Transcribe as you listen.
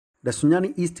The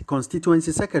Sunyani East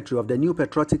Constituency Secretary of the new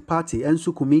Patriotic Party,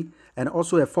 Ansu Kumi, and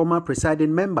also a former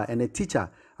presiding member and a teacher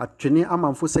at Twene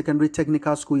Amanfo Secondary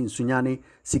Technical School in Sunyani,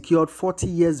 secured 40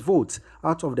 years votes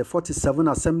out of the 47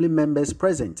 assembly members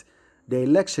present. The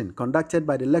election, conducted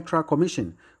by the Electoral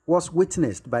Commission, was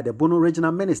witnessed by the Bono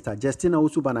Regional Minister, Justina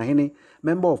Usubanahene,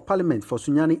 Member of Parliament for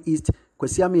Sunyani East,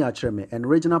 Kofi Adjei, and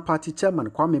Regional Party Chairman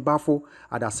Kwame Bafo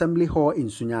at the Assembly Hall in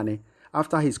Sunyani.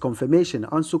 After his confirmation,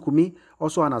 Ansu Kumi,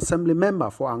 also an assembly member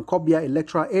for Ankobia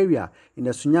electoral area in the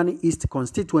Sunyani East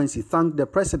constituency, thanked the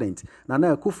President,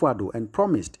 Nana Akufo-Addo, and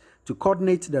promised to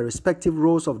coordinate the respective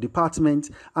roles of departments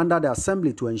under the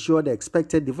assembly to ensure the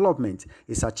expected development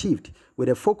is achieved with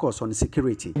a focus on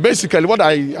security. Basically, what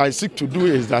I seek to do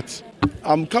is that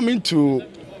I'm coming to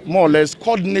more or less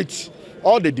coordinate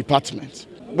all the departments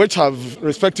which have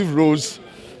respective roles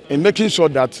in making sure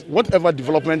that whatever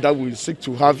development that we seek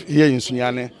to have here in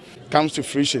Sunyani comes to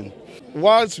fruition.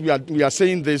 Whilst we are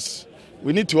saying this,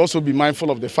 we need to also be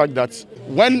mindful of the fact that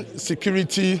when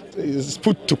security is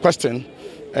put to question,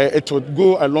 it will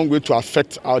go a long way to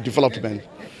affect our development.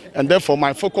 And therefore,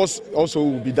 my focus also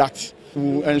will be that. We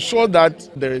will ensure that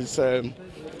there is a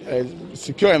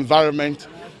secure environment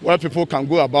where people can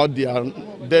go about their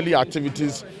daily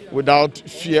activities without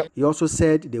fear. He also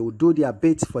said they will do their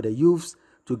bit for the youths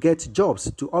to get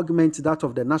jobs to augment that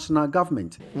of the national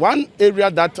government. One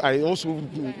area that I also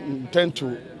intend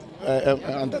to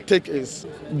undertake is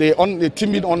the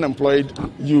timid unemployed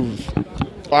youth.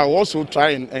 I will also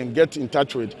try and get in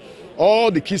touch with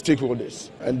all the key stakeholders,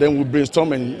 and then we'll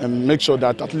brainstorm and make sure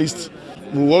that at least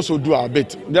we'll also do our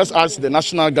bit. Just as the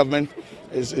national government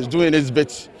is doing its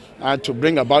bit to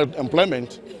bring about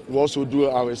employment, we'll also do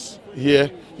ours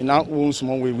here in our own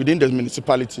small way within the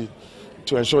municipality,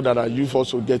 to ensure that our youth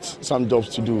also get some jobs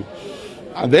to do.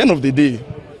 At the end of the day,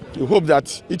 we hope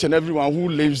that each and everyone who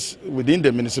lives within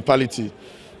the municipality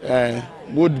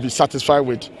would be satisfied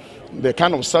with the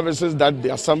kind of services that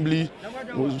the Assembly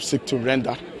will seek to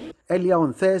render. Earlier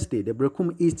on Thursday, the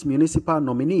Berekum East Municipal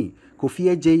nominee,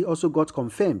 Kofi Adjei, also got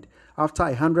confirmed after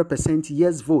a 100%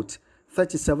 yes vote.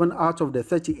 37 out of the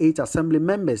 38 assembly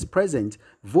members present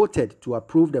voted to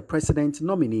approve the president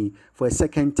nominee for a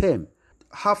second term.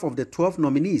 Half of the 12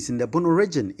 nominees in the Bono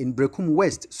region in Berekum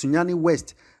West, Sunyani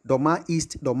West, Doma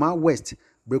East, Doma West,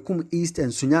 Berekum East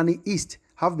and Sunyani East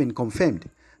have been confirmed.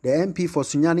 The MP for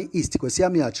Sunyani East, Kofi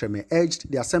Adjei,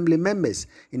 urged the assembly members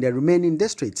in the remaining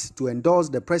districts to endorse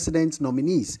the president's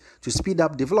nominees to speed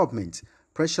up development.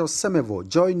 Precious Semevo,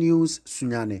 Joy News,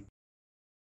 Sunyani.